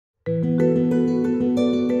I'm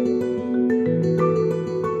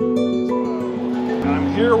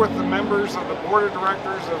here with the members of the board of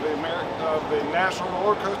directors of the National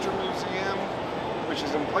Roller Coaster Museum, which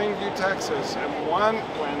is in Plainview, Texas. And when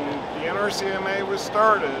the NRCMA was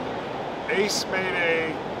started, ACE made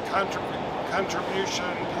a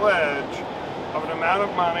contribution pledge of an amount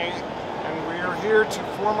of money, and we are here to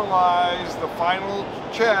formalize the final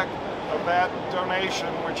check of that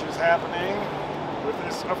donation, which is happening with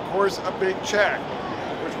this, of course, a big check,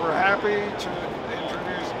 which we're happy to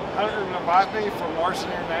introduce Hunter Novotny from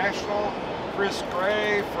Larson International, Chris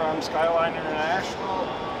Gray from Skyline International,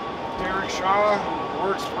 Derek Shaw, who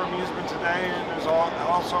works for Amusement Today and is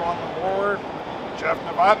also on the board, Jeff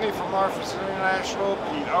Novotny from Larson International,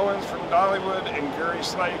 Pete Owens from Dollywood, and Gary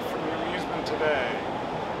Slate from Amusement Today.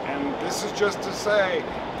 And this is just to say,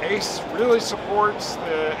 ACE really supports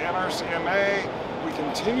the NRCMA. We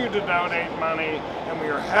continue to donate money, and we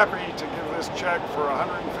are happy to give this check for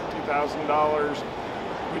 $150,000,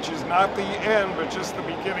 which is not the end, but just the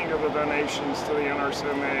beginning of the donations to the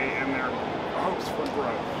NRCMA and their hopes for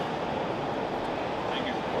growth. Thank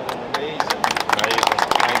you. Amazing. Amazing.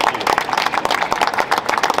 Thank you.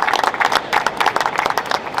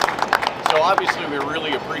 So obviously we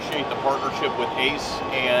really appreciate the partnership with ACE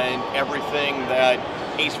and everything that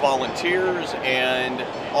ACE volunteers and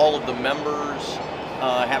all of the members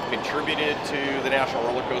have contributed to the National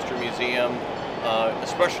Roller Coaster Museum,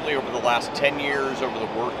 especially over the last 10 years, over the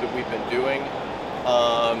work that we've been doing.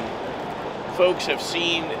 Folks have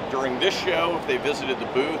seen during this show, if they visited the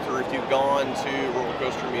booth or if you've gone to Roller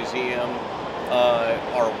Coaster Museum,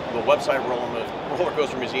 the website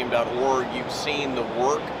rollercoastermuseum.org, you've seen the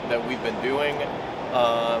work that we've been doing.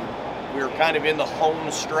 We're kind of in the home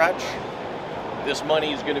stretch. This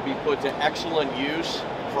money is going to be put to excellent use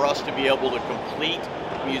for us to be able to complete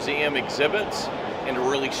museum exhibits and to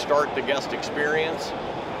really start the guest experience.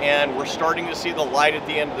 And we're starting to see the light at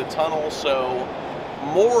the end of the tunnel, so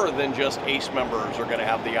more than just ACE members are going to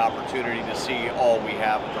have the opportunity to see all we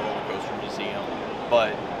have at the Roller Coaster Museum.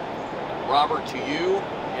 But Robert, to you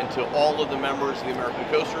and to all of the members of the American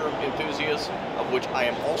Coaster Enthusiasts, of which I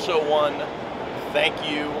am also one, thank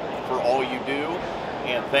you for all you do,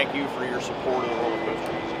 and thank you for your support of the Roller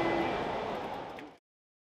Coaster Museum.